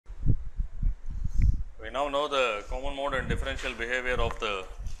We now know the common mode and differential behavior of the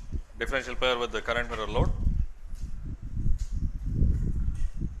differential pair with the current mirror load.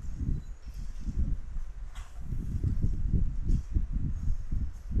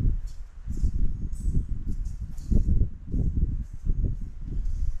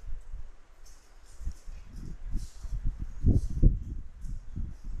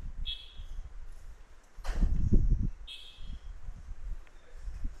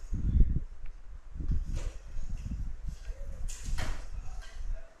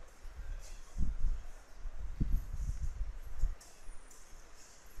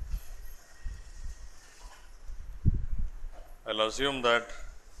 I will assume that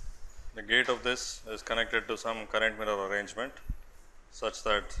the gate of this is connected to some current mirror arrangement such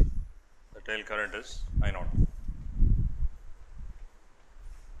that the tail current is I naught.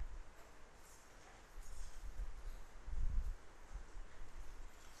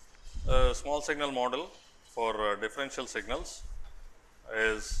 A small signal model for differential signals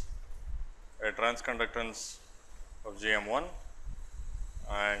is a transconductance of GM1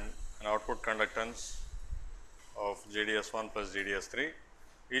 and an output conductance of GDS1 plus GDS3.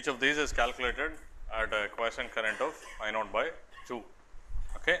 Each of these is calculated at a quiescent current of I naught by 2.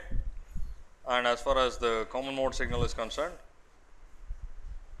 Okay. And as far as the common mode signal is concerned,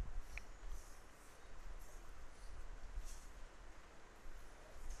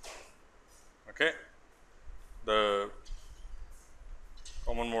 okay, the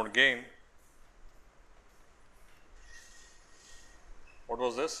common mode gain, what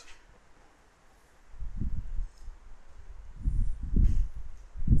was this?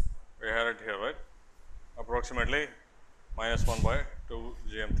 We had it here, right? Approximately minus 1 by 2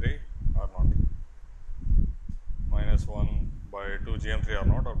 GM3 R naught, minus 1 by 2 GM3 R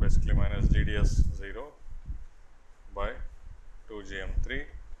naught, or basically minus GDS 0 by 2 GM3,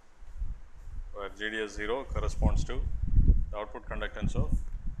 where GDS 0 corresponds to the output conductance of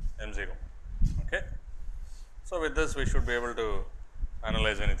M0. Okay. So, with this we should be able to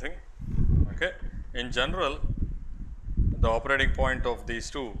analyze anything. Okay. In general, the operating point of these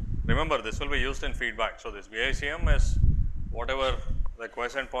two, remember this will be used in feedback. So, this VICM is whatever the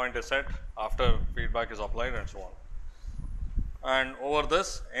quiescent point is set after feedback is applied and so on. And over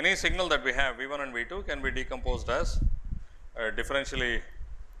this, any signal that we have V1 and V2 can be decomposed as a differentially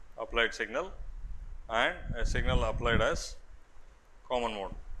applied signal and a signal applied as common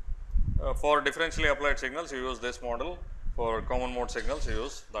mode. For differentially applied signals, you use this model. For common mode signals, you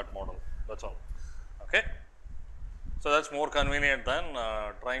use that model. That's all. Okay. So, that is more convenient than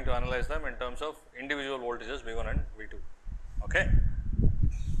trying to analyze them in terms of individual voltages V1 and V2. Okay.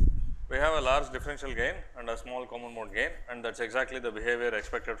 We have a large differential gain and a small common mode gain, and that is exactly the behavior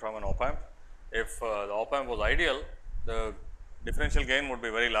expected from an op amp. If the op amp was ideal, the differential gain would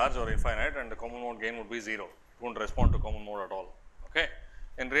be very large or infinite and the common mode gain would be 0. It would not respond to common mode at all. Okay.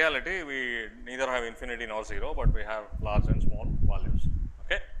 In reality, we neither have infinity nor 0, but we have large and small values.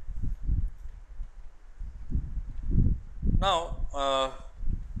 Okay. Now,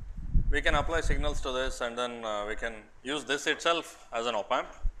 we can apply signals to this and then we can use this itself as an op amp.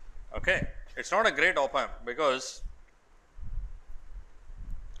 Okay. It is not a great op amp because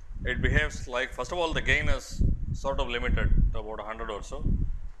it behaves like, first of all, the gain is sort of limited to about 100 or so,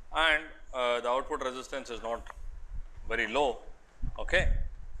 and the output resistance is not very low. Okay.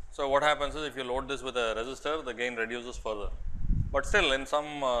 So, what happens is if you load this with a resistor, the gain reduces further, but still in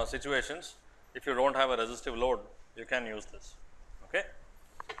some situations, if you do not have a resistive load, you can use this. Okay.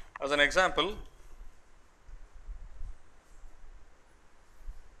 As an example,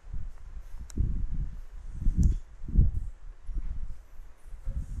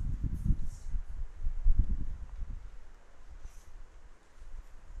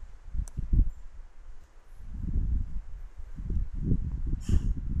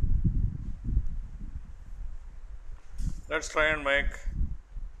 let us try and make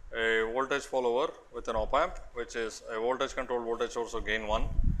a voltage follower with an op amp, which is a voltage controlled voltage source of gain 1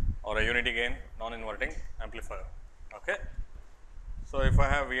 or a unity gain non inverting amplifier. Okay. So, if I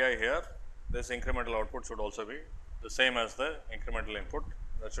have Vi here, this incremental output should also be the same as the incremental input,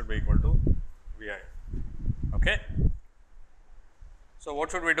 that should be equal to Vi. Okay. So,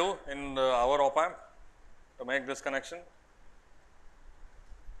 what should we do in our op amp to make this connection?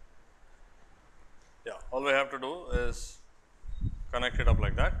 Yeah, all we have to do is connect it up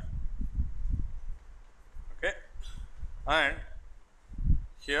like that. Okay. And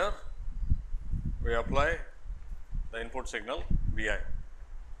here we apply the input signal Vi.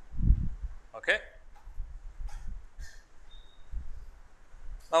 Okay.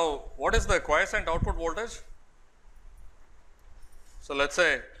 Now, what is the quiescent output voltage? So, let us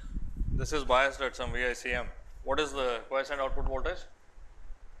say this is biased at some VICM. What is the quiescent output voltage?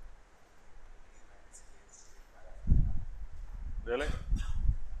 Really?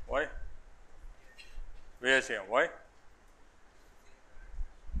 Why? VICM. Why?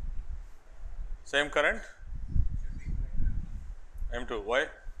 Same current? M2. Why?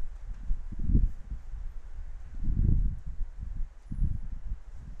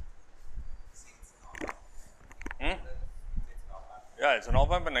 Yeah, it's an op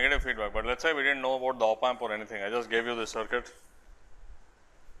amp and negative feedback, but let's say we didn't know about the op amp or anything. I just gave you this circuit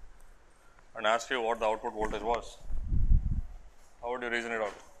and asked you what the output voltage was. How would you reason it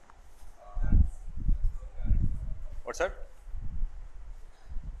out? What's that?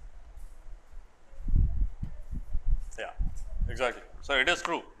 Yeah, exactly. So, it is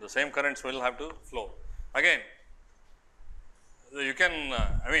true, the same currents will have to flow. Again, you can,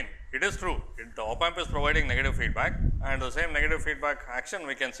 I mean, it is true, the op amp is providing negative feedback and the same negative feedback action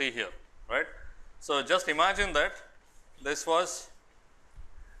we can see here, right. So, just imagine that this was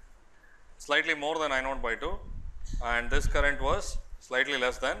slightly more than I 0 by 2 and this current was slightly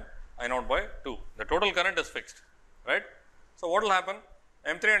less than I 0 by 2. The total current is fixed, right. So, what will happen?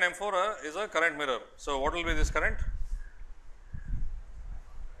 M3 and M4 is a current mirror. So, what will be this current?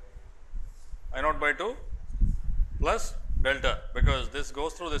 I 0 by 2 plus delta, because this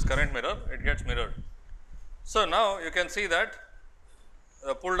goes through this current mirror, it gets mirrored. So, now you can see that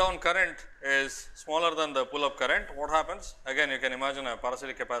the pull down current is smaller than the pull up current. What happens? Again, you can imagine a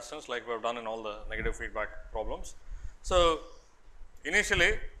parasitic capacitance like we have done in all the negative feedback problems. So,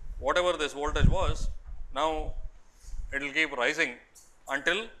 initially whatever this voltage was, now it will keep rising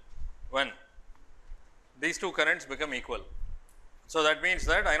until when these two currents become equal. So, that means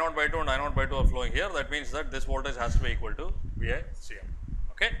that I 0 by 2 and I 0 by 2 are flowing here, that means that this voltage has to be equal to VICM.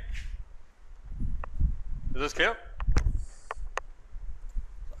 Okay. Is this clear?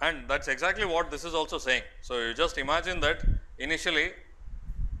 And that is exactly what this is also saying. So, you just imagine that initially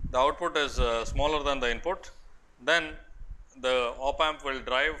the output is smaller than the input, then the op amp will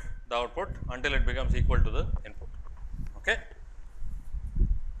drive the output until it becomes equal to the input. Okay.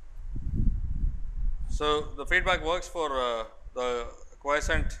 So, the feedback works for the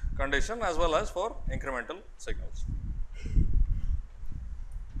quiescent condition as well as for incremental signals.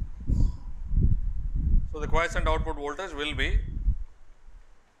 So, the quiescent output voltage will be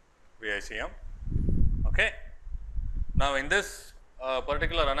VICM. Okay. Now, in this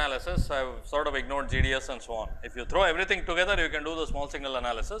particular analysis, I have sort of ignored GDS and so on. If you throw everything together, you can do the small signal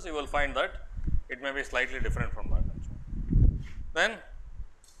analysis, you will find that it may be slightly different from that and so on. Then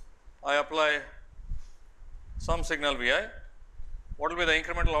I apply some signal Vi. What will be the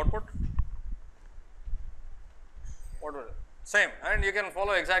incremental output? What will same, and you can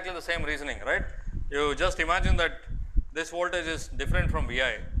follow exactly the same reasoning, right. You just imagine that this voltage is different from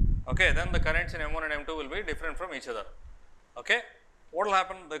Vi, okay, then the currents in M1 and M2 will be different from each other. Okay. What will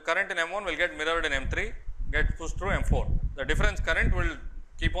happen? The current in M1 will get mirrored in M3, get pushed through M4. The difference current will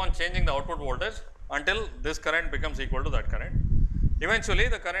keep on changing the output voltage until this current becomes equal to that current. Eventually,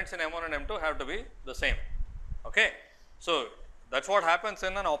 the currents in M1 and M2 have to be the same. Okay. So, that is what happens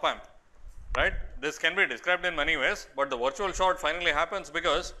in an op amp, right. This can be described in many ways, but the virtual short finally happens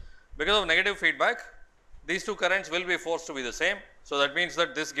because of negative feedback, these two currents will be forced to be the same. So, that means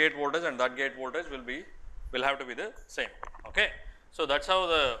that this gate voltage and that gate voltage will have to be the same. Okay. So, that is how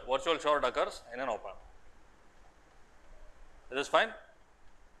the virtual short occurs in an op amp. Is this fine?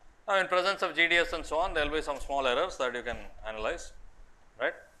 Now, in presence of GDS and so on, there will be some small errors that you can analyze,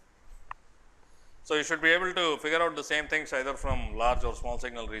 right. So, you should be able to figure out the same things either from large or small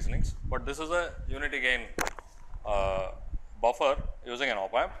signal reasonings, but this is a unity gain buffer using an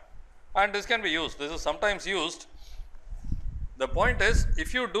op amp, and this can be used. This is sometimes used. The point is,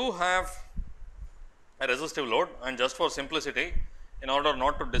 if you do have a resistive load, and just for simplicity, in order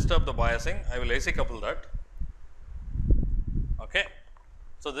not to disturb the biasing, I will AC couple that. Okay.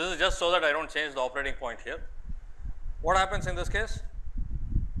 So, this is just so that I do not change the operating point here. What happens in this case?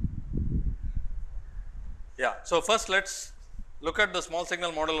 Yeah. So, first let us look at the small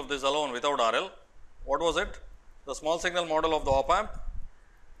signal model of this alone without RL. What was it? The small signal model of the op amp.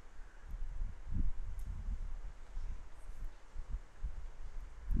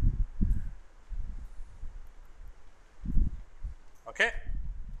 Okay.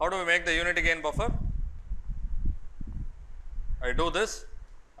 How do we make the unity gain buffer? I do this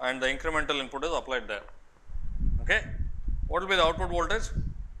and the incremental input is applied there. Okay. What will be the output voltage?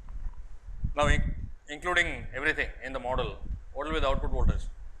 Now, including everything in the model, what will be the output voltage?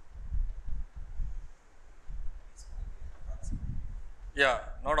 Yeah,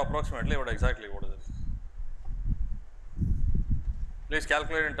 not approximately, but exactly what is it? Please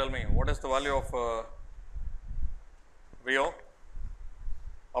calculate and tell me what is the value of VO?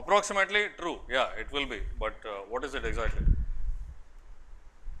 Approximately true, yeah, it will be, but what is it exactly?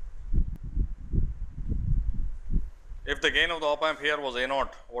 If the gain of the op amp here was A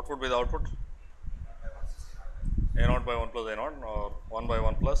naught, what would be the output? A naught by 1 plus A naught, or 1 by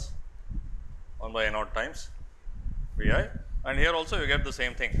 1 plus 1 by A naught times Vi, and here also you get the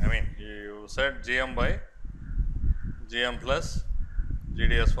same thing. I mean, you said Gm by Gm plus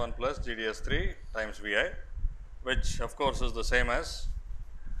GDS1 plus GDS3 times Vi, which of course is the same as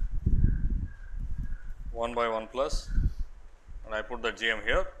 1 by 1 plus, and I put the Gm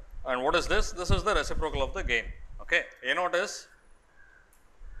here. And what is this? This is the reciprocal of the gain. Okay. A naught is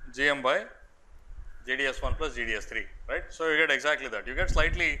Gm by GDS1 plus GDS3, right. So, you get exactly that. You get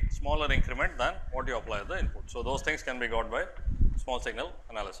slightly smaller increment than what you apply at the input. So, those things can be got by small signal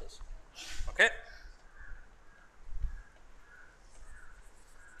analysis. Okay.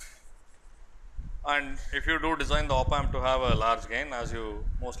 And if you do design the op amp to have a large gain, as you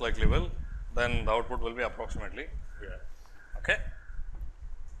most likely will, then the output will be approximately here. Okay.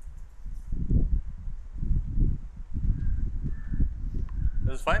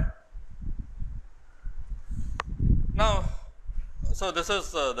 This is fine. Now, so this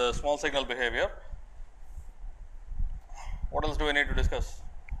is the small signal behavior. What else do we need to discuss?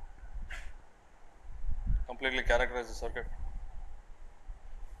 Completely characterize the circuit.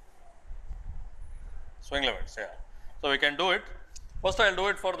 Swing limits, yeah. So, we can do it. First, I will do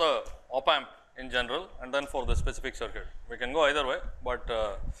it for the op amp in general and then for the specific circuit. We can go either way, but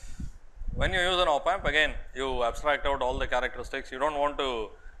when you use an op amp, again you abstract out all the characteristics. You do not want to,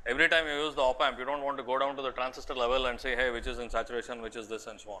 every time you use the op amp, you do not want to go down to the transistor level and say, hey, which is in saturation, which is this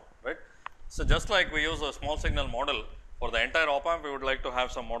and so on, right. So, just like we use a small signal model for the entire op amp, we would like to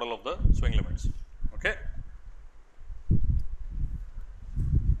have some model of the swing limits. Okay.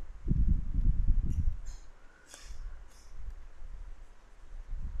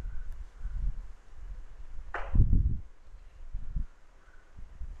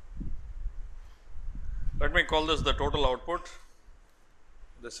 Let me call this the total output.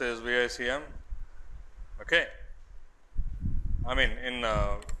 This is VICM. Okay. I mean, in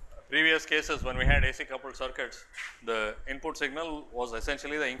previous cases when we had AC coupled circuits, the input signal was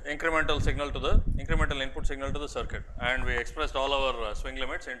essentially the incremental signal to the incremental input signal to the circuit, and we expressed all our swing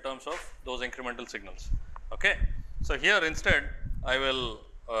limits in terms of those incremental signals. Okay. So, here instead I will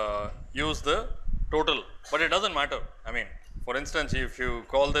use the total, but it does not matter. I mean, for instance, if you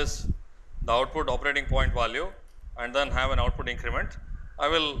call this the output operating point value and then have an output increment, I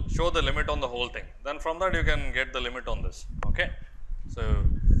will show the limit on the whole thing. Then from that you can get the limit on this. Okay. So,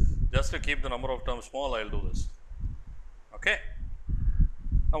 just to keep the number of terms small, I will do this. Okay.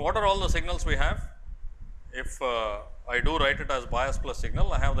 Now, what are all the signals we have? If I do write it as bias plus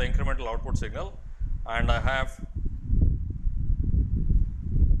signal, I have the incremental output signal and I have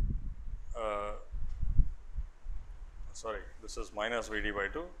sorry, this is minus Vd by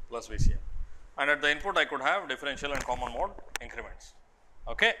 2 plus Vcm, and at the input I could have differential and common mode increments.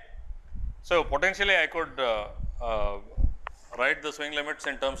 Okay. So, potentially I could write the swing limits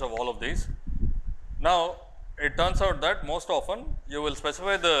in terms of all of these. Now, it turns out that most often you will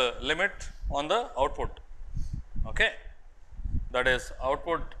specify the limit on the output, okay. That is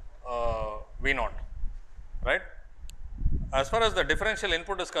output V naught, right. As far as the differential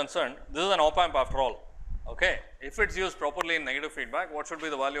input is concerned, this is an op amp after all. Okay. If it is used properly in negative feedback, what should be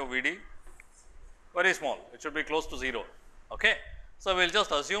the value of Vd? Very small, it should be close to 0. Okay. So, we will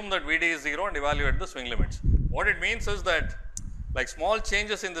just assume that Vd is 0 and evaluate the swing limits. What it means is that, like small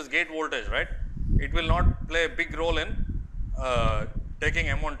changes in this gate voltage, right, it will not play a big role in taking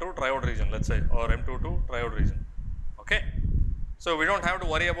M1 to triode region, let us say, or M2 to triode region. Okay. So, we do not have to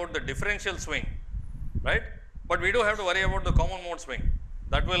worry about the differential swing, right, but we do have to worry about the common mode swing.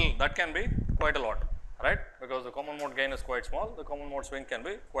 That can be quite a lot, right, because the common mode gain is quite small, the common mode swing can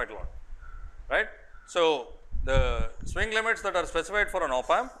be quite a lot, right. So, the swing limits that are specified for an op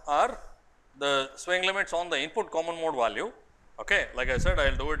amp are the swing limits on the input common mode value. Okay. Like I said, I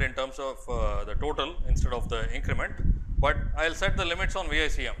will do it in terms of the total instead of the increment, but I will set the limits on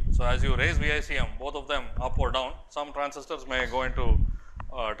VICM. So, as you raise VICM, both of them up or down, some transistors may go into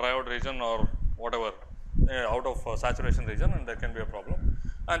triode region or whatever out of saturation region, and there can be a problem.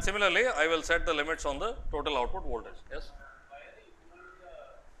 And similarly, I will set the limits on the total output voltage. Yes.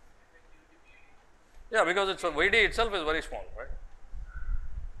 Yeah, because it's Vd itself is very small, right?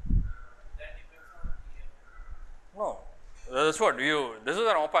 No, that's what you. This is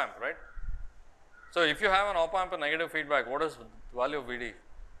an op amp, right? So, if you have an op amp and negative feedback, what is the value of Vd?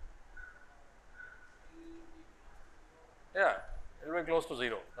 Yeah, It will be close to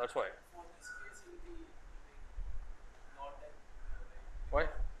 0, that is why. For this case, it will be not that. Why? It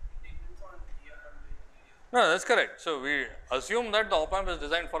depends on here and here. No, that is correct. So, we assume that the op amp is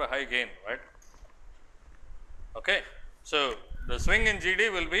designed for a high gain, right. Okay. So, the swing in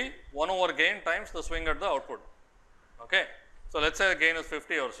GD will be 1 over gain times the swing at the output. Okay. So, let us say the gain is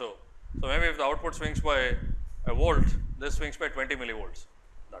 50 or so. So, maybe if the output swings by a volt, this swings by 20 millivolts.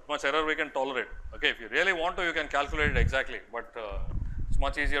 That much error we can tolerate. Okay. If you really want to, you can calculate it exactly, but it is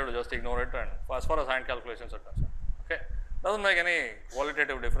much easier to just ignore it, and as far as hand calculations are concerned. Okay. Does not make any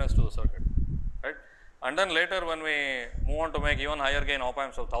qualitative difference to the circuit, right. And then later when we move on to make even higher gain op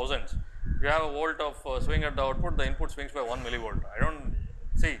amps of thousands, if you have a volt of swing at the output, the input swings by 1 millivolt. I do not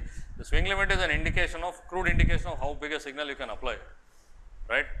see, the swing limit is an indication of, crude indication of how big a signal you can apply,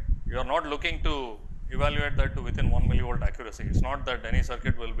 right. You are not looking to evaluate that to within 1 millivolt accuracy. It is not that any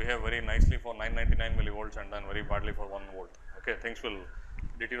circuit will behave very nicely for 999 millivolts and then very badly for 1 volt. Okay, things will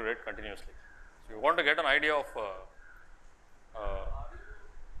deteriorate continuously. So, you want to get an idea of Are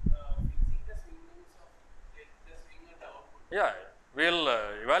you fixing the swing limits of the swing at the output? yeah, we will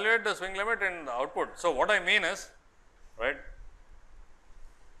evaluate the swing limit in the output. So, what I mean is, right,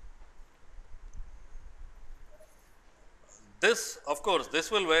 this of course,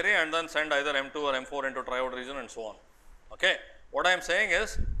 this will vary and then send either M2 or M4 into triode region and so on. Okay. What I am saying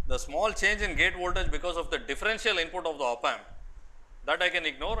is, the small change in gate voltage because of the differential input of the op amp, that I can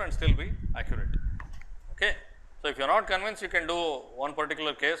ignore and still be accurate. Okay. So, if you are not convinced, you can do one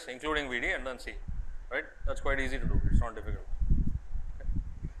particular case including VD and then see, right. That is quite easy to do, it is not difficult.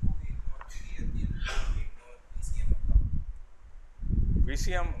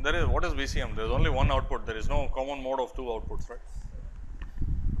 VCM, there is, what is VCM? There is only one output, there is no common mode of two outputs, right.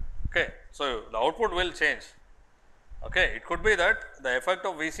 Okay. So, the output will change. Okay. It could be that the effect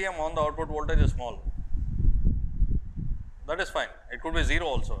of VCM on the output voltage is small, that is fine. It could be 0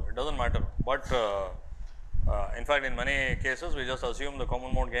 also, it does not matter, but in fact, in many cases we just assume the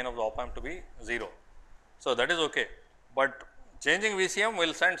common mode gain of the op amp to be 0. So, that is okay, but changing VCM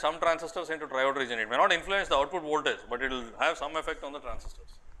will send some transistors into triode region. It may not influence the output voltage, but it will have some effect on the transistors.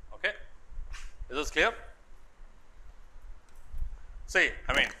 Okay. Is this clear? See,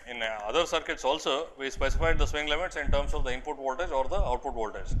 I mean, in other circuits also, we specified the swing limits in terms of the input voltage or the output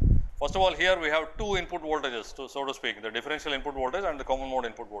voltage. First of all, here we have two input voltages, so to speak, the differential input voltage and the common mode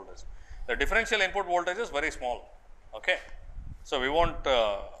input voltage. The differential input voltage is very small. Okay. So, we want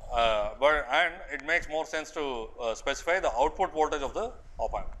but and it makes more sense to specify the output voltage of the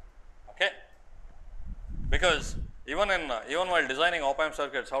op amp. Okay. Because even while designing op amp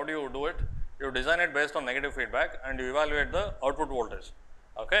circuits, how do you do it? You design it based on negative feedback and you evaluate the output voltage.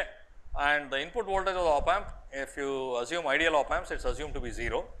 Okay. And the input voltage of the op amp, if you assume ideal op amps, it is assumed to be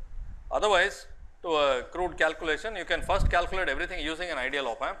 0. Otherwise, to a crude calculation, you can first calculate everything using an ideal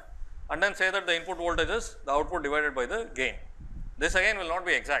op amp and then say that the input voltage is the output divided by the gain. This again will not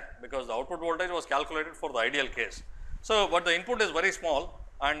be exact, because the output voltage was calculated for the ideal case. So, but the input is very small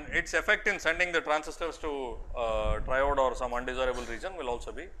and its effect in sending the transistors to triode or some undesirable region will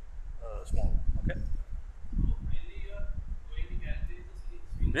also be small. Okay. So, finally, you are going to calculate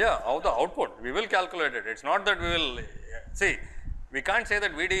the swing. Yeah, of the output, we will calculate it. It is not that we will see, we can't say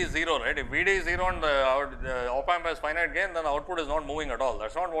that VD is 0, right. If VD is 0 and the op amp has finite gain, then the output is not moving at all. That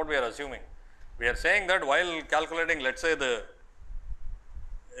is not what we are assuming. We are saying that while calculating, let us say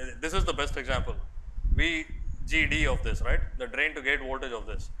this is the best example, VGD of this, right, the drain to gate voltage of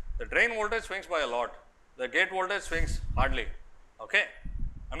this. The drain voltage swings by a lot, the gate voltage swings hardly. Okay.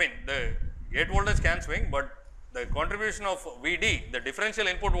 I mean, the gate voltage can swing, but the contribution of VD, the differential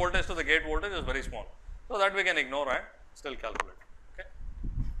input voltage to the gate voltage, is very small. So, that we can ignore and still calculate. Okay.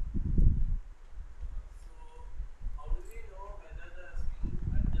 So, how do we know whether the swing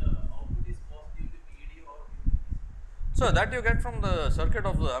at the output is caused due to VD or due to VCM? So, that you get from the circuit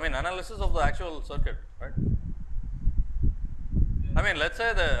of the, I mean, analysis of the actual circuit, right. I mean, let us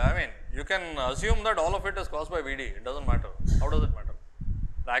say you can assume that all of it is caused by VD, it does not matter. How does it matter?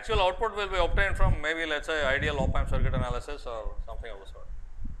 The actual output will be obtained from maybe let us say ideal op amp circuit analysis or something of the sort.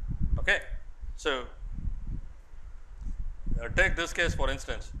 Okay. So, take this case for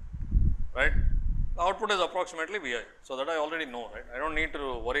instance, right. The output is approximately Vi. So, that I already know, right. I do not need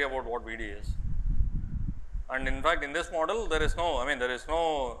to worry about what VD is. And in fact, in this model there is no, there is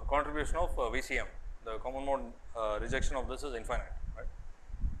no contribution of VCM. The common mode rejection of this is infinite, right.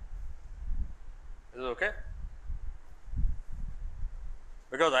 Is it okay?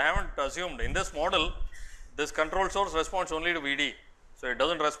 Because I have not assumed in this model, this control source responds only to VD. So, it does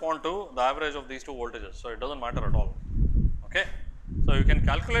not respond to the average of these two voltages. So, it does not matter at all. Okay. So, you can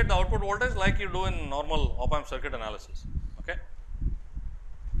calculate the output voltage like you do in normal op amp circuit analysis. Okay.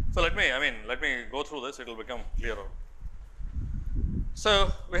 So, let me go through this, it will become clearer.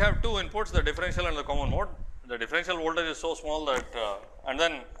 So, we have two inputs, the differential and the common mode. The differential voltage is so small that and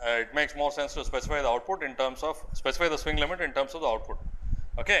then it makes more sense to specify the output in terms of specify the swing limit in terms of the output.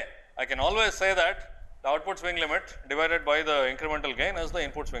 Okay. I can always say that the output swing limit divided by the incremental gain is the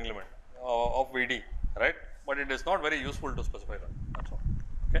input swing limit of Vd, right, but it is not very useful to specify that, that is all.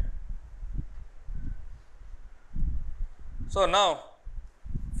 Okay. So, now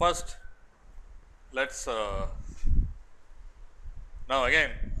first let us now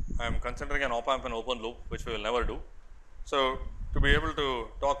again I am considering an op amp in open loop, which we will never do. So, to be able to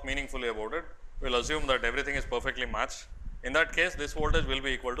talk meaningfully about it, we will assume that everything is perfectly matched. In that case, this voltage will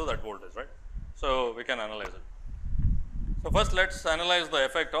be equal to that voltage, right. So, we can analyze it. So, first let us analyze the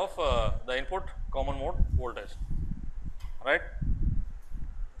effect of the input common mode voltage, right.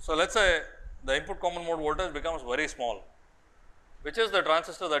 So, let us say the input common mode voltage becomes very small, which is the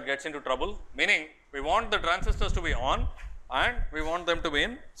transistor that gets into trouble, meaning we want the transistors to be on and we want them to be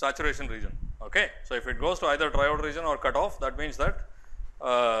in saturation region. Okay. So, if it goes to either triode region or cut off, that means that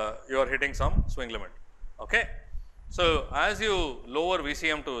you are hitting some swing limit. Okay. So, as you lower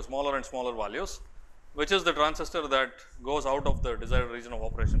VCM to smaller and smaller values, which is the transistor that goes out of the desired region of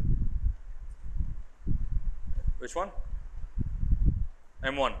operation? Which one?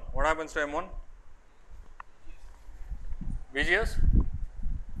 M1. What happens to M1? VGS?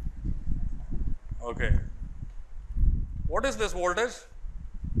 Okay. What is this voltage?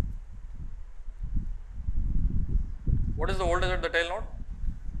 What is the voltage at the tail node?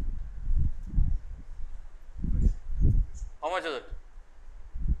 How much is it?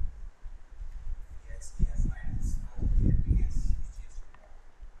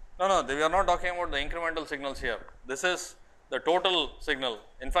 No, we are not talking about the incremental signals here. This is the total signal.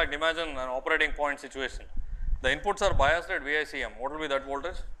 In fact, imagine an operating point situation. The inputs are biased at VICM. What will be that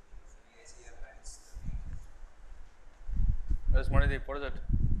voltage? Where is Manideep? What is it?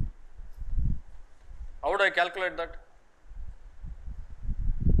 How would I calculate that?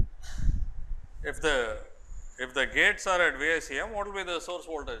 If the gates are at VICM, what will be the source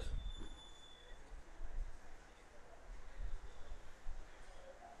voltage?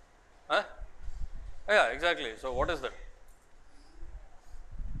 Huh? Yeah, exactly. So, what is that?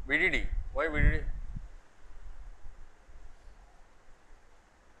 VDD. Why VDD?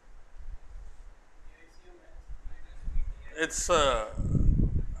 It's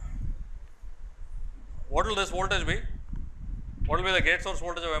what will this voltage be? What will be the gate source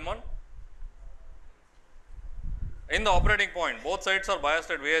voltage of M1? In the operating point, both sides are biased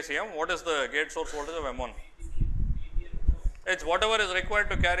at VICM. What is the gate source voltage of M1? It's whatever is required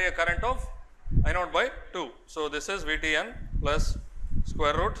to carry a current of I naught by 2. So, this is VTN plus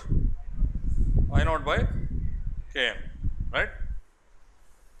square root I naught by Kn, right.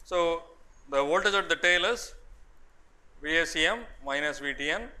 So, the voltage at the tail is VACM minus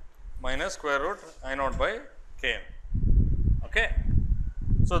VTN minus square root I naught by Kn. Okay.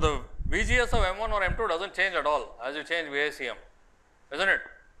 So, the VGS of M1 or M2 does not change at all as you change VICM, is not it?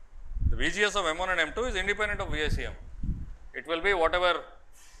 The VGS of M1 and M2 is independent of VICM. It will be whatever,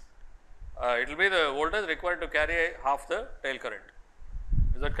 it will be the voltage required to carry half the tail current.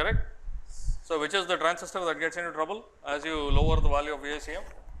 Is that correct? So, which is the transistor that gets into trouble as you lower the value of VICM?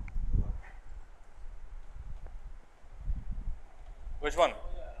 Which one?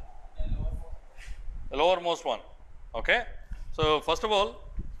 The lowermost one. Okay. So, first of all,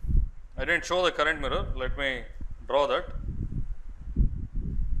 I did not show the current mirror. Let me draw that.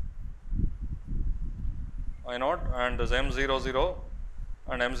 I naught and this M00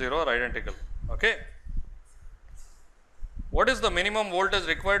 and M0 are identical. Okay. What is the minimum voltage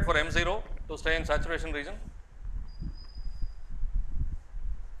required for M0 to stay in saturation region?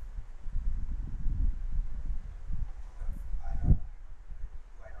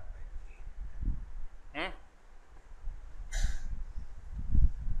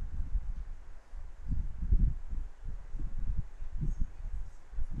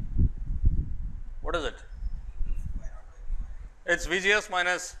 What is it? It is VGS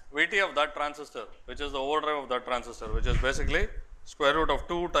minus VT of that transistor, which is the overdrive of that transistor, which is basically square root of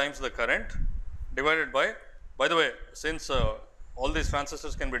 2 times the current divided by the way, since all these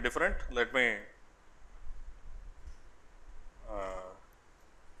transistors can be different, let me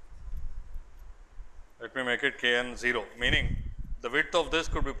make it Kn0, meaning the width of this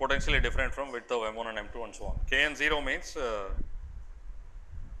could be potentially different from width of M1 and M2 and so on. Kn0 means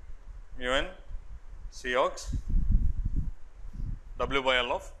mu n Cox W by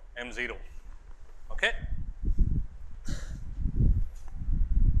L of M0. Okay.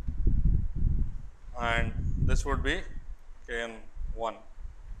 And this would be Kn1.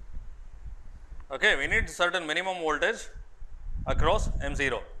 Okay, we need certain minimum voltage across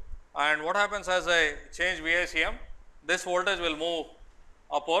M0, and what happens as I change VICM, this voltage will move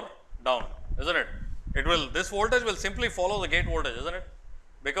up or down, isn't it? It will, this voltage will simply follow the gate voltage, isn't it?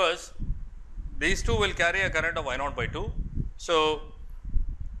 Because these two will carry a current of I naught by 2. So,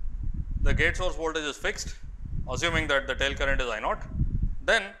 the gate source voltage is fixed, assuming that the tail current is I naught.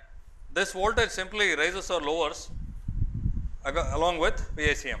 Then this voltage simply raises or lowers along with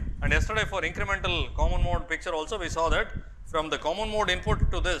VICM. And yesterday for incremental common mode picture also we saw that from the common mode input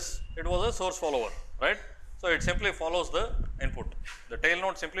to this, it was a source follower, right. So, it simply follows the input, the tail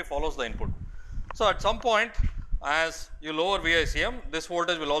node simply follows the input. So, at some point as you lower VICM, this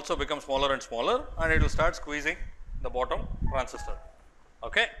voltage will also become smaller and smaller, and it will start squeezing the bottom transistor.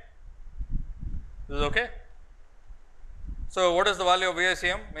 Okay. This is okay. So, what is the value of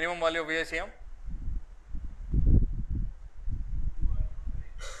VICM, minimum value of VICM?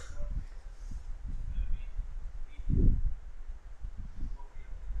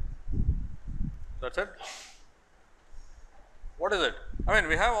 That is it. What is it? I mean,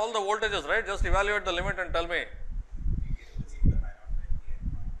 we have all the voltages, right? Just evaluate the limit and tell me.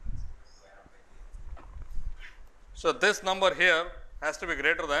 So, this number here has to be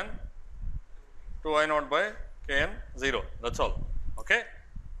greater than 2 I naught by Kn 0, that is all. Okay.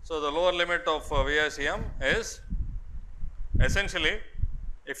 So, the lower limit of VICM is essentially,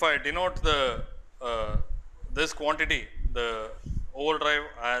 if I denote the this quantity, the overdrive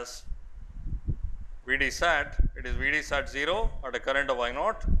as VD sat, it is VD sat 0 at a current of I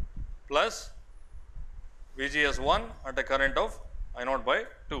naught plus VGS 1 at a current of I naught by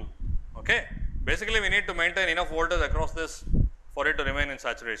 2. Okay. Basically, we need to maintain enough voltage across this for it to remain in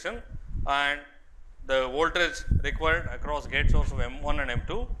saturation, and the voltage required across gate source of M1 and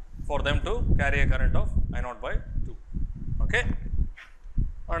M2 for them to carry a current of I naught by 2. Okay.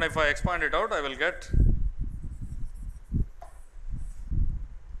 And if I expand it out, I will get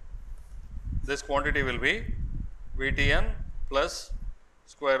this quantity will be VTN plus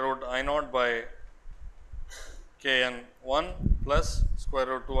square root I naught by Kn 1 plus square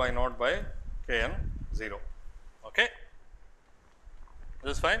root 2 I naught by Kn 0. Okay.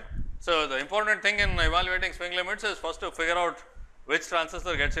 This is fine. So, the important thing in evaluating swing limits is first to figure out which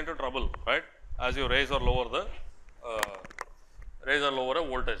transistor gets into trouble, right, as you raise or lower the a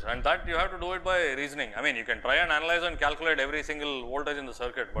voltage, and that you have to do it by reasoning. I mean, you can try and analyze and calculate every single voltage in the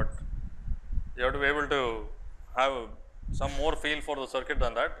circuit, but you have to be able to have some more feel for the circuit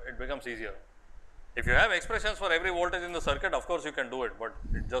than that, it becomes easier. If you have expressions for every voltage in the circuit, of course, you can do it, but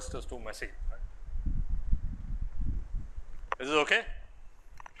it just is too messy. Right? Is this okay?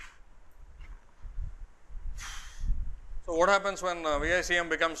 So, what happens when VICM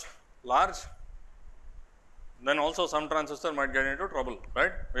becomes large? Then also some transistor might get into trouble,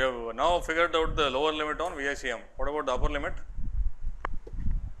 right. We have now figured out the lower limit on VICM. What about the upper limit?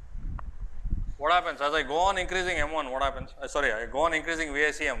 What happens as I go on increasing M1? What happens? Sorry, I go on increasing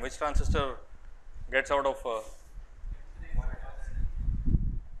VICM. Which transistor gets out of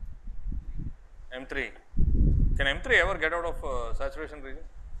M3? Can M3 ever get out of saturation region?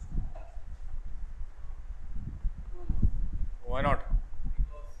 Why not?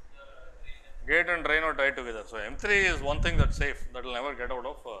 Gate and drain are tied together. So, M3 is one thing that is safe, that will never get out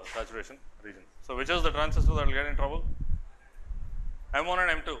of saturation region. So, which is the transistor that will get in trouble? M1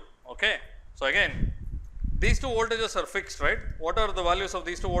 and M2. Okay. So, again these two voltages are fixed, right. What are the values of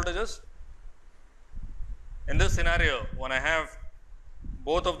these two voltages? In this scenario, when I have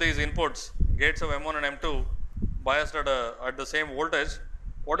both of these inputs, gates of M1 and M2 biased at the same voltage,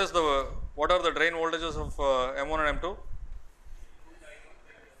 what are the drain voltages of M1 and M2?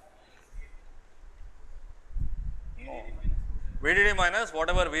 No. VDD minus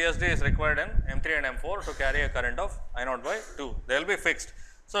whatever VSD is required in M3 and M4 to carry a current of I naught by 2, they will be fixed.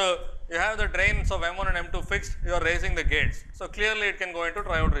 So, you have the drains of M1 and M2 fixed, you are raising the gates. So, clearly it can go into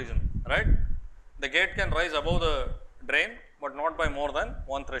triode region, right. The gate can rise above the drain, but not by more than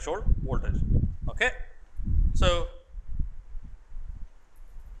one threshold voltage. Okay. So,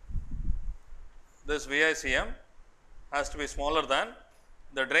 this VICM has to be smaller than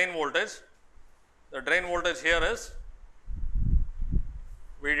the drain voltage. The drain voltage here is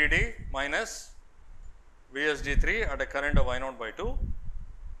VDD minus VSD3 at a current of I naught by 2,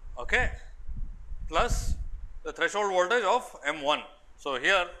 okay, plus the threshold voltage of M1. So,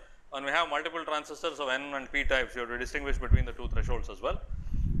 here when we have multiple transistors of N and P types, you have to distinguish between the two thresholds as well.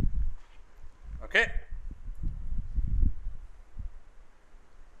 Okay.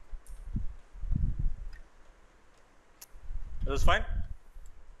 This is fine.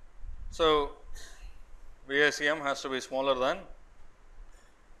 So, VICM has to be smaller than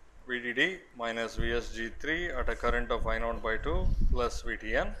VDD minus VSG3 at a current of I naught by 2 plus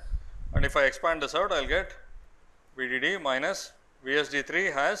VTN, and if I expand this out, I will get VDD minus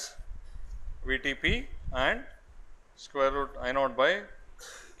VSG3 has VTP and square root I naught by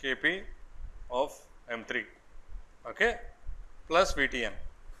Kp of M3, okay, plus VTN.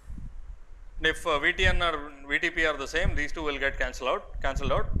 And if VTN or VTP are the same, these two will get cancelled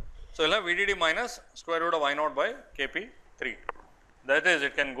out. So, we will have VDD minus square root of I naught by Kp3. That is,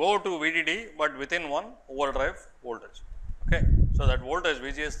 it can go to VDD, but within one overdrive voltage. Okay. So, that voltage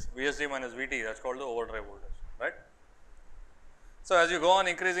VSG minus VT, that is called the overdrive voltage, right. So, as you go on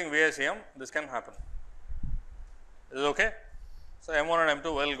increasing VICM, this can happen. Is it okay? So, M1 and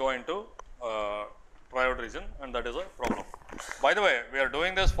M2 will go into triode region, and that is a problem. By the way, we are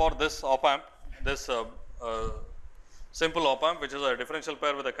doing this for this op amp, this simple op amp, which is a differential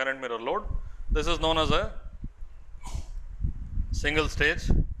pair with a current mirror load. This is known as a single stage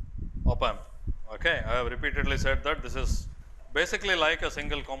op amp. Okay. I have repeatedly said that this is basically like a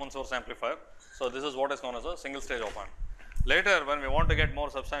single common source amplifier. So, this is what is known as a single stage op amp. Later, when we want to get more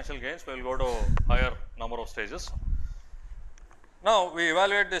substantial gains, we will go to higher number of stages. Now, we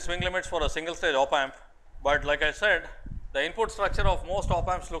evaluate the swing limits for a single stage op amp, but like I said, the input structure of most op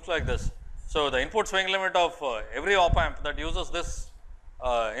amps looks like this. So, the input swing limit of every op amp that uses this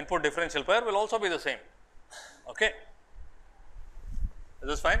input differential pair will also be the same. Okay. Is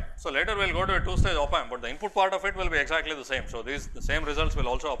this fine? So, later we will go to a two stage op amp, but the input part of it will be exactly the same. So, the same results will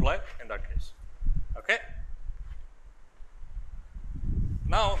also apply in that case. Okay.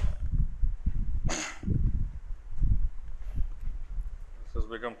 Now, this has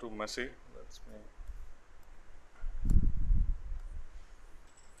become too messy. Let's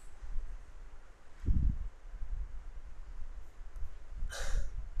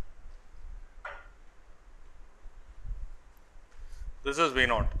this is V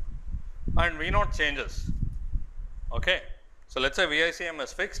naught, and V naught changes. Okay. So, let us say VICM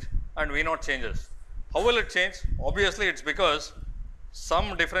is fixed and V naught changes. How will it change? Obviously, it is because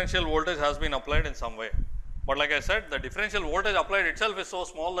some differential voltage has been applied in some way. But like I said, the differential voltage applied itself is so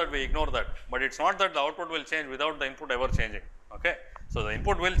small that we ignore that, but it is not that the output will change without the input ever changing. Okay. So, the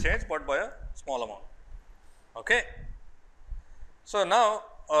input will change, but by a small amount. Okay. So, now,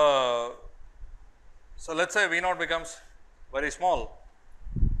 so let us say V naught becomes very small,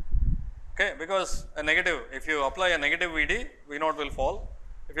 okay, because a negative, if you apply a negative VD, V naught will fall.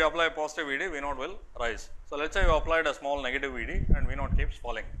 If you apply a positive VD, V naught will rise. So, let us say you applied a small negative VD and V naught keeps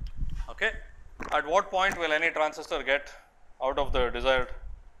falling. Okay. At what point will any transistor get out of the desired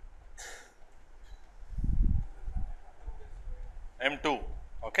M2?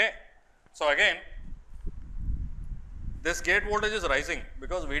 Okay. So, again this gate voltage is rising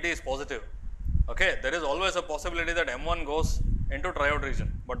because VD is positive. Okay. There is always a possibility that M1 goes into triode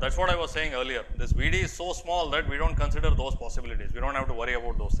region, but that is what I was saying earlier. This VD is so small that we do not consider those possibilities, we do not have to worry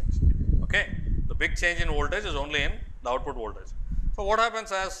about those things. Okay. The big change in voltage is only in the output voltage. So, what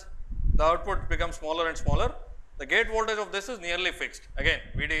happens as the output becomes smaller and smaller, the gate voltage of this is nearly fixed. Again,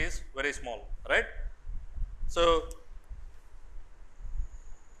 VD is very small, right. So,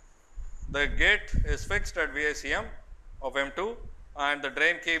 the gate is fixed at VICM of M2 and the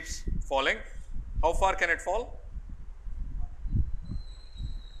drain keeps falling. How far can it fall?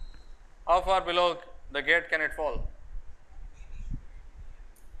 How far below the gate can it fall?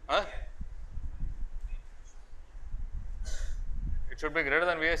 Huh? It should be greater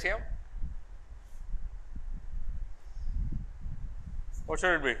than VICM. What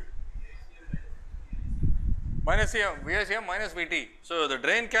should it be? Minus VICM minus VT. So, the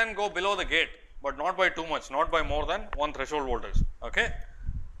drain can go below the gate, but not by too much, not by more than one threshold voltage. Okay.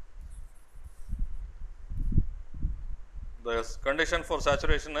 The condition for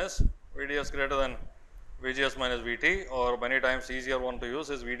saturation is VDS greater than VGS minus VT, or many times easier one to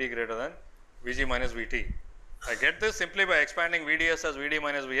use is VD greater than VG minus VT. I get this simply by expanding VDS as VD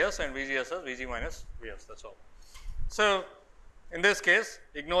minus VS and VGS as VG minus VS, that is all. So, in this case,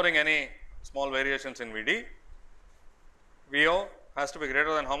 ignoring any small variations in VD, VO has to be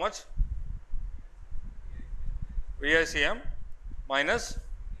greater than how much? VICM minus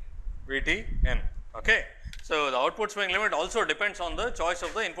VTN. Okay. So, the output swing limit also depends on the choice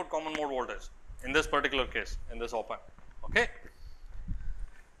of the input common mode voltage in this particular case, in this op amp. Okay.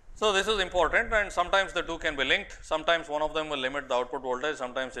 So, this is important, and sometimes the two can be linked, sometimes one of them will limit the output voltage,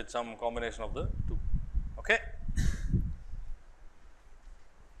 sometimes it is some combination of the two. Okay.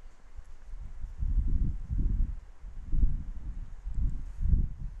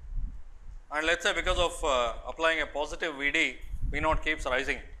 And let us say because of applying a positive VD, V naught keeps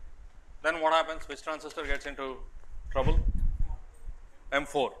rising, then what happens? Which transistor gets into trouble?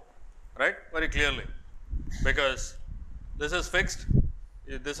 M4. right, very clearly, because this is fixed,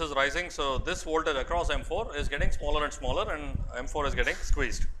 this is rising. So, this voltage across M4 is getting smaller and smaller and M4 is getting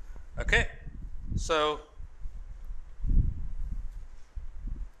squeezed. Okay. So,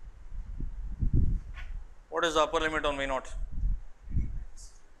 what is the upper limit on V naught?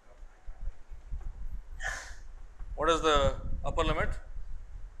 What is the upper limit?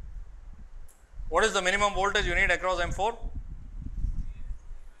 What is the minimum voltage you need across M4?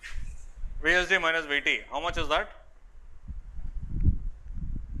 VSG minus VT. How much is that?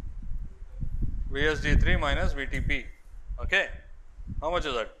 VSG3 minus VTP. Okay. How much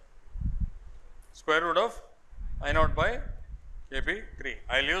is that? Square root of I naught by Kp3.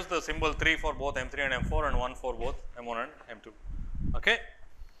 I will use the symbol 3 for both M3 and M4 and 1 for both M1 and M2. Okay.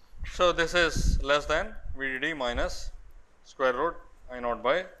 So, this is less than VDD minus square root I naught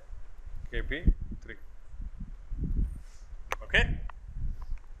by Kp3. Okay.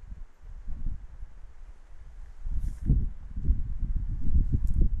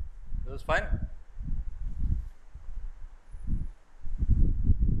 This is fine.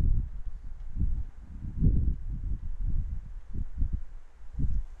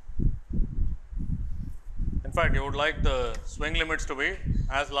 In fact, you would like the swing limits to be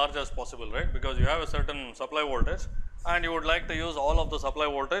as large as possible, right, because you have a certain supply voltage and you would like to use all of the supply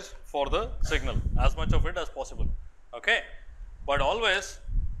voltage for the signal, as much of it as possible. Okay. But always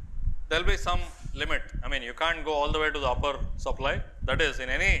there will be some limit. I mean, you can't go all the way to the upper supply, that is in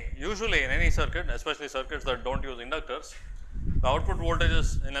any, usually in any circuit, especially circuits that do not use inductors, the output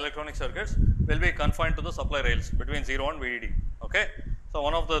voltages in electronic circuits will be confined to the supply rails between 0 and VDD. Okay. So,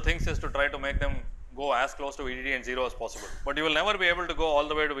 one of the things is to try to make them go as close to VDD and 0 as possible, but you will never be able to go all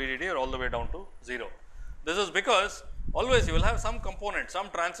the way to VDD or all the way down to 0. This is because always you will have some component, some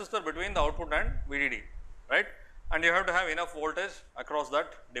transistor between the output and VDD, right, and you have to have enough voltage across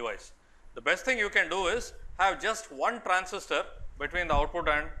that device. The best thing you can do is have just one transistor between the output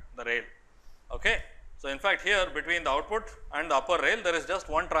and the rail. Okay. So, in fact, here between the output and the upper rail there is just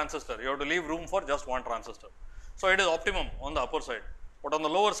one transistor, you have to leave room for just one transistor. So, it is optimum on the upper side, but on the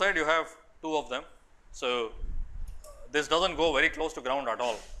lower side you have two of them. So, this does not go very close to ground at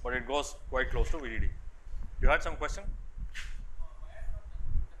all, but it goes quite close to VDD. You had some question?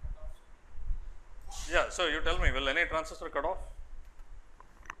 Yeah. So, you tell me, will any transistor cut off?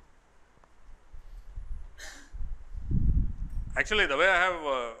 Actually, the way I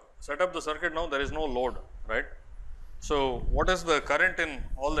have set up the circuit now, there is no load, right. So, what is the current in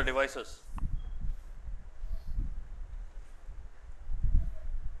all the devices?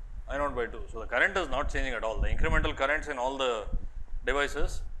 I naught by 2. So, the current is not changing at all. The incremental currents in all the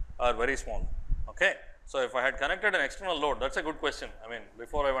devices are very small. Okay. So, if I had connected an external load, that is a good question. I mean,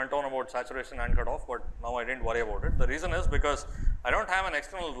 before I went on about saturation and cutoff, but now I did not worry about it. The reason is because I do not have an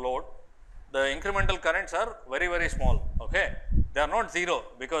external load, the incremental currents are very, very small. Okay. They are not 0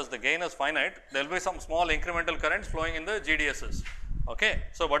 because the gain is finite, there will be some small incremental currents flowing in the GDSs. Okay.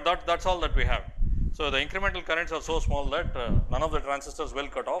 So, but that is all that we have. So, the incremental currents are so small that none of the transistors will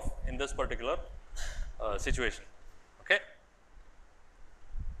cut off in this particular situation. Okay.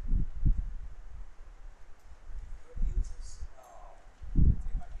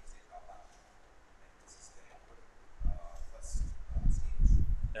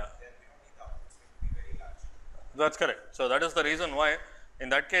 Yeah. That is correct. So, that is the reason why in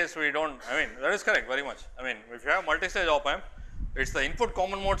that case we do not, I mean that is correct very much. I mean, if you have multi-stage op amp, it is the input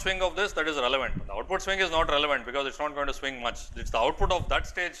common mode swing of this that is relevant. The output swing is not relevant because it is not going to swing much. It is the output of that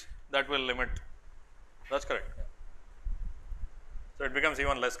stage that will limit. That is correct. Yeah. So, it becomes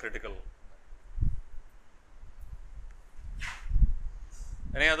even less critical.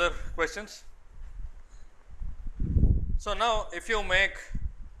 Any other questions? So, now if you make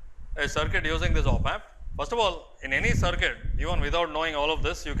a circuit using this op amp, first of all, in any circuit, even without knowing all of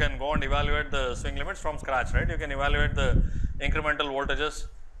this, you can go and evaluate the swing limits from scratch, right. You can evaluate the incremental voltages,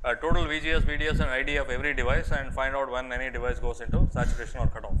 total VGS, VDS and ID of every device and find out when any device goes into saturation or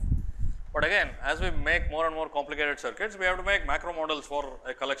cutoff. But again, as we make more and more complicated circuits, we have to make macro models for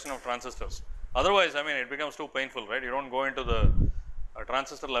a collection of transistors. Otherwise, I mean, it becomes too painful, right. You do not go into the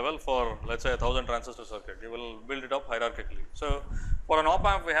transistor level for let us say 1000 transistor circuit, you will build it up hierarchically. So, for an op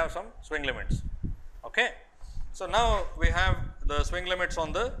amp we have some swing limits. Okay. So, now we have the swing limits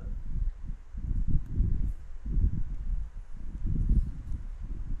on the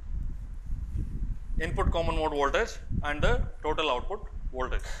input common mode voltage and the total output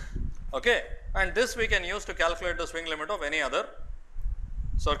voltage. Okay. And this we can use to calculate the swing limit of any other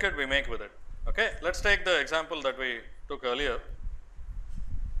circuit we make with it. Okay. Let us take the example that we took earlier.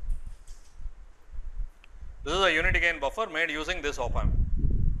 This is a unity gain buffer made using this op amp.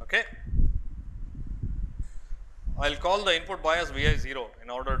 Okay. I will call the input bias Vi 0 in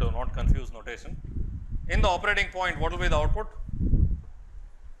order to not confuse notation. In the operating point, what will be the output?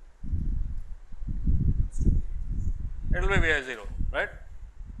 It will be Vi 0, right?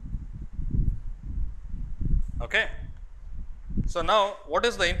 Okay. So, now what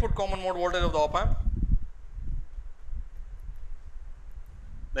is the input common mode voltage of the op amp?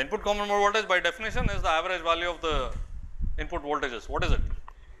 The input common mode voltage by definition is the average value of the input voltages. What is it?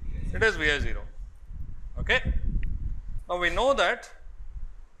 It is Vi 0. Okay. Now, we know that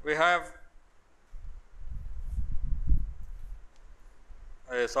we have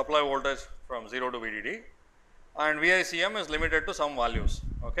a supply voltage from 0 to VDD and VICM is limited to some values.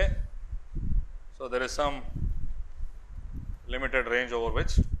 Okay. So, there is some limited range over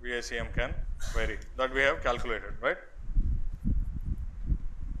which VICM can vary, that we have calculated, right.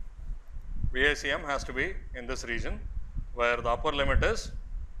 VICM has to be in this region where the upper limit is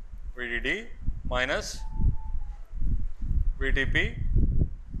VDD minus VTP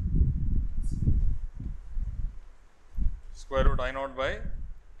square root I naught by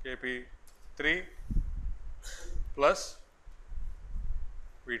Kp 3 plus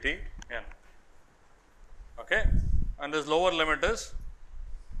Vtn. Okay. And this lower limit is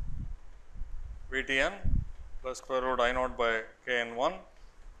Vtn plus square root I naught by Kn 1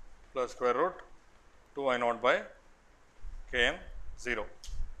 plus square root 2 I naught by Kn 0.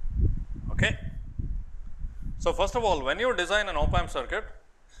 Okay. So, first of all, when you design an op amp circuit,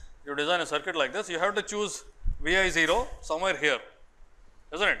 you design a circuit like this, you have to choose Vi 0 somewhere here,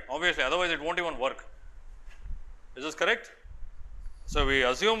 isn't it? Obviously, otherwise it won't even work. Is this correct? So, we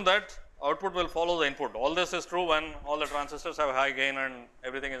assume that output will follow the input. All this is true when all the transistors have high gain and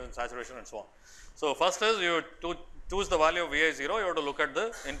everything is in saturation and so on. So, first is you to choose the value of Vi 0, you have to look at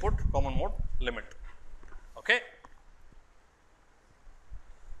the input common mode limit. Okay.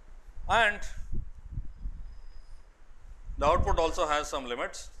 And the output also has some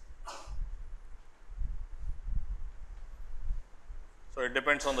limits. So, it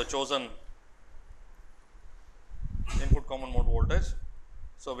depends on the chosen input common mode voltage.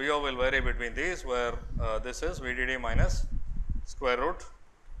 So, VO will vary between these where this is VDD minus square root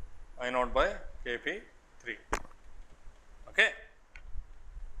I naught by Kp 3. Okay.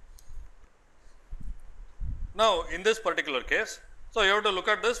 Now, in this particular case, so you have to look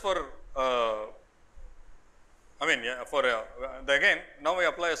at this for again now we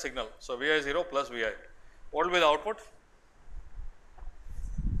apply a signal. So, Vi 0 plus Vi. What will be the output?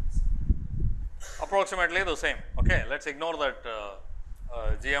 Approximately the same. Okay. Let us ignore that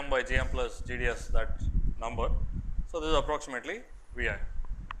Gm by Gm plus GDS, that number. So, this is approximately Vi.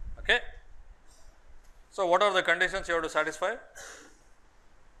 Okay. So, what are the conditions you have to satisfy?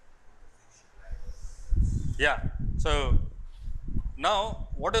 Yeah. So, now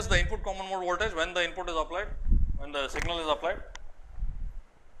what is the input common mode voltage when the input is applied, when the signal is applied?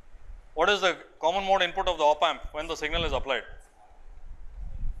 What is the common mode input of the op amp when the signal is applied?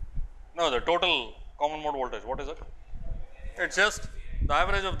 No, the total common mode voltage, what is it? It is just the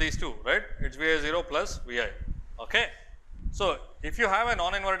average of these two, right? It is Vi 0 plus Vi. Okay. So, if you have a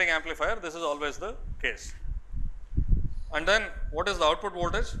non-inverting amplifier, this is always the case. And then what is the output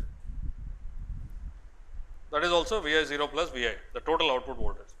voltage? That is also Vi 0 plus Vi, the total output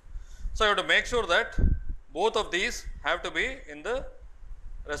voltage. So, you have to make sure that both of these have to be in the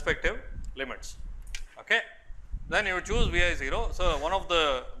respective limits. Okay. Then you choose Vi 0. So, one of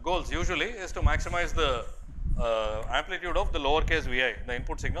the goals usually is to maximize the amplitude of the lowercase Vi, the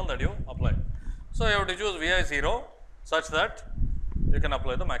input signal that you apply. So, you have to choose Vi 0 such that you can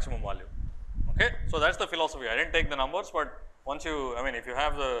apply the maximum value. Okay. So, that is the philosophy. I did not take the numbers, but once you, if you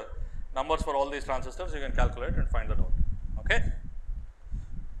have the numbers for all these transistors, you can calculate and find that out. Okay.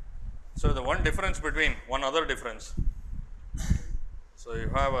 So, the one difference between one other difference. So, you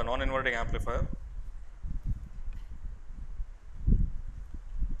have a non-inverting amplifier.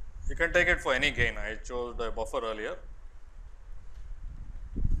 You can take it for any gain. I chose the buffer earlier,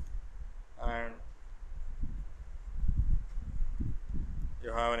 and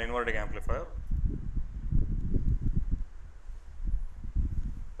you have an inverting amplifier.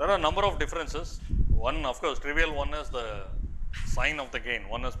 There are a number of differences. One, of course, trivial one is the sign of the gain.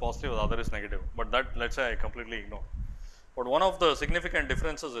 One is positive, the other is negative, but that let us say I completely ignore. But one of the significant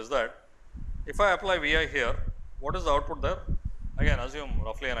differences is that if I apply Vi here, what is the output there? Again, assume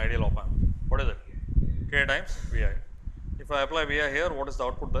roughly an ideal op amp. What is it? K times Vi. If I apply Vi here, what is the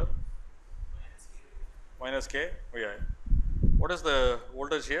output there? Minus K Vi. What is the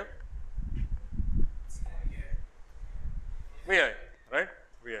voltage here? Vi, right?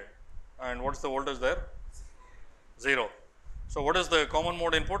 Vi. And what is the voltage there? 0. So, what is the common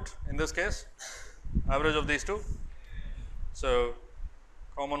mode input in this case? Average of these two? So,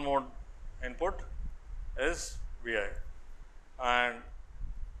 common mode input is Vi, and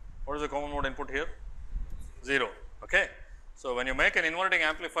what is the common mode input here? 0. Okay. So, when you make an inverting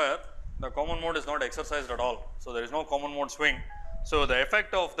amplifier, the common mode is not exercised at all. So, there is no common mode swing. So, the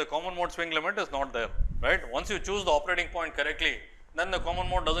effect of the common mode swing limit is not there, right. Once you choose the operating point correctly, then the common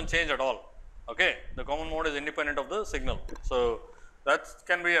mode does not change at all. Okay. The common mode is independent of the signal. So, that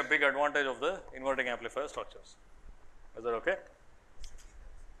can be a big advantage of the inverting amplifier structures. Is that okay?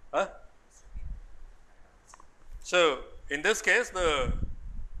 Huh? So, in this case, the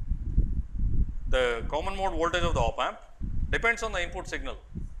common mode voltage of the op amp depends on the input signal,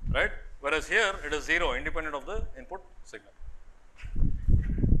 right, whereas here it is 0 independent of the input signal.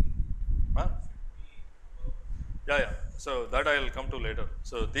 Huh? Yeah. So, that I will come to later.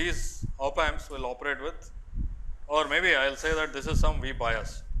 So, these op amps will operate with, or maybe I will say that this is some V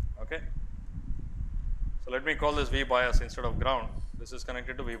bias. Okay. So, let me call this V bias instead of ground. This is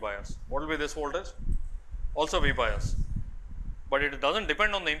connected to V bias. What will be this voltage? Also V bias, but it does not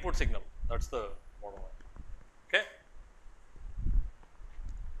depend on the input signal. That is the bottom line. Okay.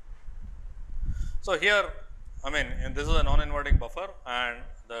 So, here I mean this is a non-inverting buffer, and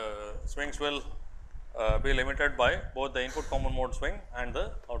the swings will be limited by both the input common mode swing and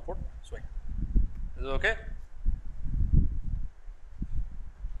the output swing. Is it okay?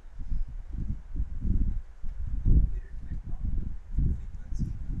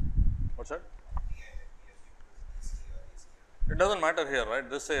 What's that? It does not matter here, right.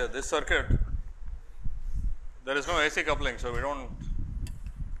 This circuit, there is no AC coupling. So, we do not,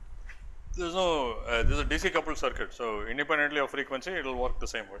 there is no this is a DC coupled circuit. So, independently of frequency it will work the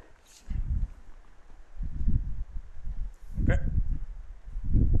same way. Okay.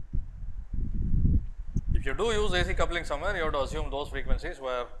 If you do use AC coupling somewhere, you have to assume those frequencies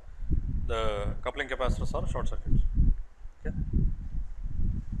where the coupling capacitors are short circuits. Okay.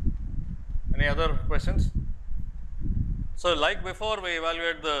 Any other questions? So, like before, we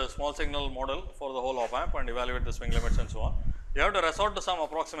evaluate the small signal model for the whole op amp and evaluate the swing limits and so on. You have to resort to some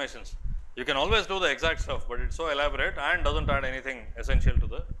approximations. You can always do the exact stuff, but it is so elaborate and does not add anything essential to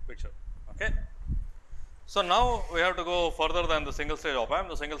the picture. Okay. So, now we have to go further than the single stage op amp.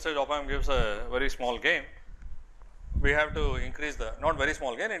 The single stage op amp gives a very small gain. We have to increase the, not very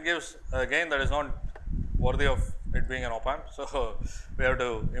small gain, it gives a gain that is not worthy of it being an op amp. So, we have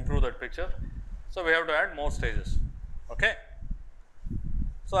to improve that picture. So, we have to add more stages. Okay.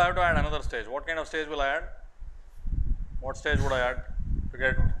 So, I have to add another stage. What kind of stage will I add? What stage would I add to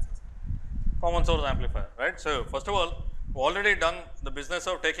get common source amplifier, right. So, first of all, we already done the business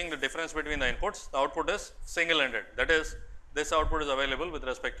of taking the difference between the inputs. The output is single ended, that is, this output is available with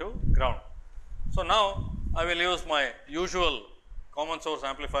respect to ground. So, now I will use my usual common source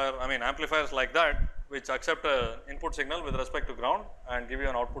amplifier, I mean amplifiers like that, which accept a input signal with respect to ground and give you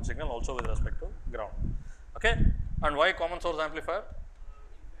an output signal also with respect to ground. Okay. And why common source amplifier?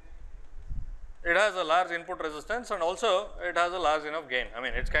 It has a large input resistance and also it has a large enough gain. I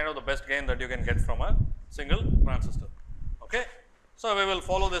mean, it is kind of the best gain that you can get from a single transistor. Okay. So, we will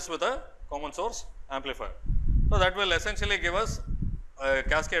follow this with a common source amplifier. So, that will essentially give us a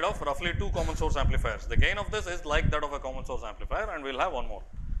cascade of roughly 2 common source amplifiers. The gain of this is like that of a common source amplifier, and we will have one more.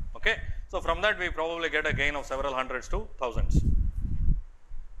 Okay. So, from that we probably get a gain of several hundreds to thousands.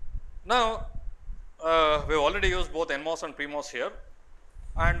 Now, we have already used both NMOS and PMOS here,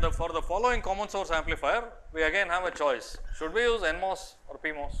 and for the following common source amplifier, we again have a choice. Should we use NMOS or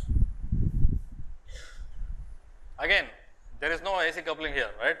PMOS? Again, there is no AC coupling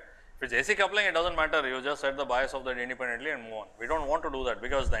here, right. If it is AC coupling, it does not matter, you just set the bias of that independently and move on. We do not want to do that,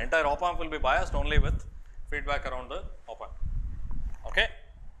 because the entire op amp will be biased only with feedback around the op amp. Okay.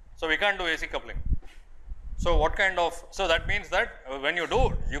 So, we can't do AC coupling. So, what kind of, so that means that when you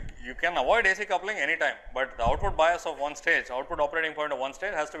do, you can avoid AC coupling anytime, but the output bias of one stage, output operating point of one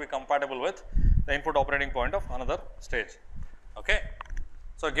stage has to be compatible with the input operating point of another stage. Okay.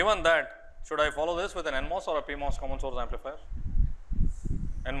 So, given that, should I follow this with an NMOS or a PMOS common source amplifier?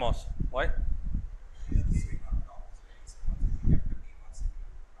 NMOS. Why?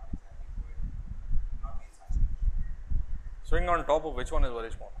 Swing on top of which one is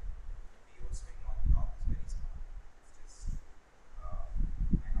very small?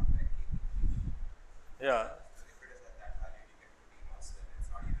 Yeah.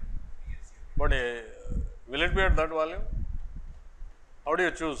 But will it be at that value? How do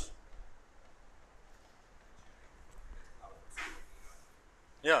you choose?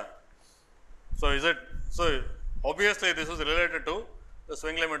 Yeah. So, is it, so obviously this is related to the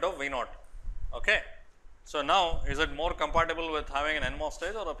swing limit of V naught. Okay. So, now is it more compatible with having an NMOS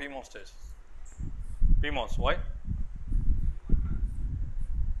stage or a PMOS stage? PMOS. Why?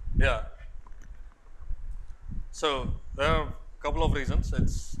 Yeah. So, there are a couple of reasons, it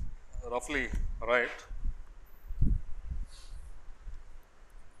is roughly right.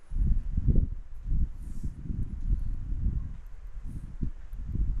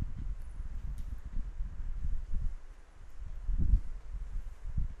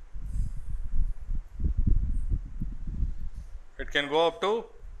 It can go up to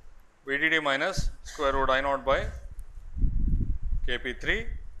VDD minus square root I naught by Kp3,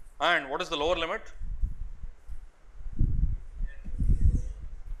 and what is the lower limit?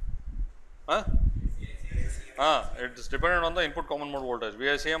 Huh? It is dependent on the input common mode voltage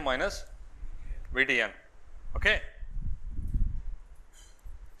VICM minus VTN. Okay.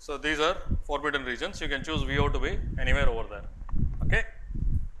 So, these are forbidden regions, you can choose VO to be anywhere over there. Okay.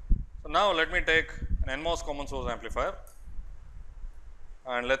 So, now let me take an NMOS common source amplifier,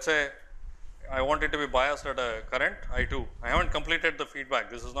 and let us say I want it to be biased at a current I2. I have not completed the feedback,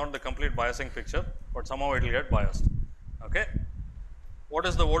 this is not the complete biasing picture, but somehow it will get biased. Okay. What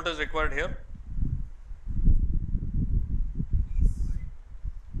is the voltage required here?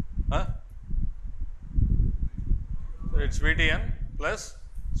 Huh? So, it is VTN plus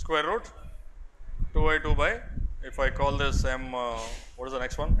square root 2I2 by, if I call this M, what is the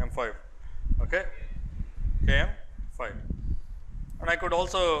next one? M5, okay, KM5. And I could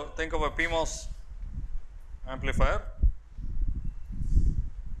also think of a PMOS amplifier,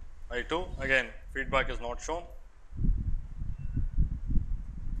 I2, again feedback is not shown.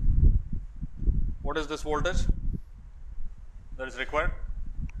 What is this voltage that is required?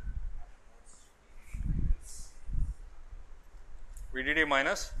 VDD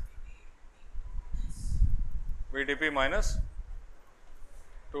minus VDP minus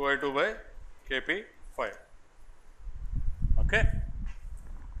 2I2 by Kp5. Okay.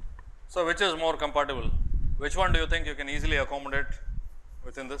 So, which is more compatible? Which one do you think you can easily accommodate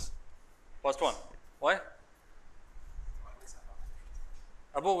within this? First one. Why?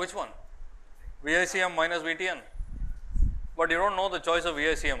 Above which one? VICM minus VTN. But you do not know the choice of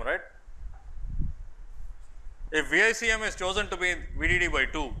VICM, right? If VICM is chosen to be VDD by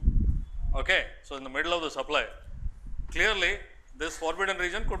 2, okay, so in the middle of the supply, clearly this forbidden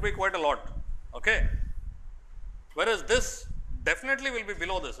region could be quite a lot, okay, whereas this definitely will be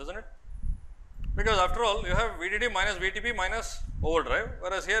below this, isn't it? Because after all you have VDD minus VTP minus overdrive,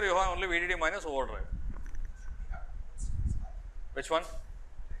 whereas here you have only VDD minus overdrive. Which one?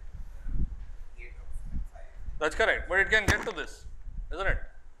 That is correct, but it can get to this, isn't it?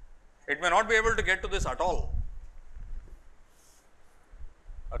 It may not be able to get to this at all.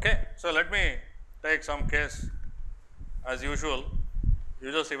 Okay. So, let me take some case as usual,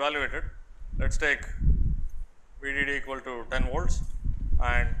 you just evaluate it. Let us take VDD equal to 10 volts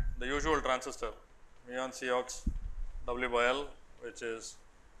and the usual transistor mu on Cox W by L, which is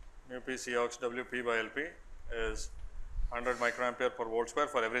mu p Cox W p by Lp, is 100 microampere per volt square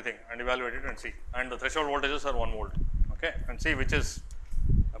for everything, and evaluate it and see, and the threshold voltages are 1 volt, okay, and see which is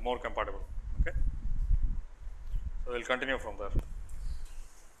more compatible. Okay. So, we will continue from there.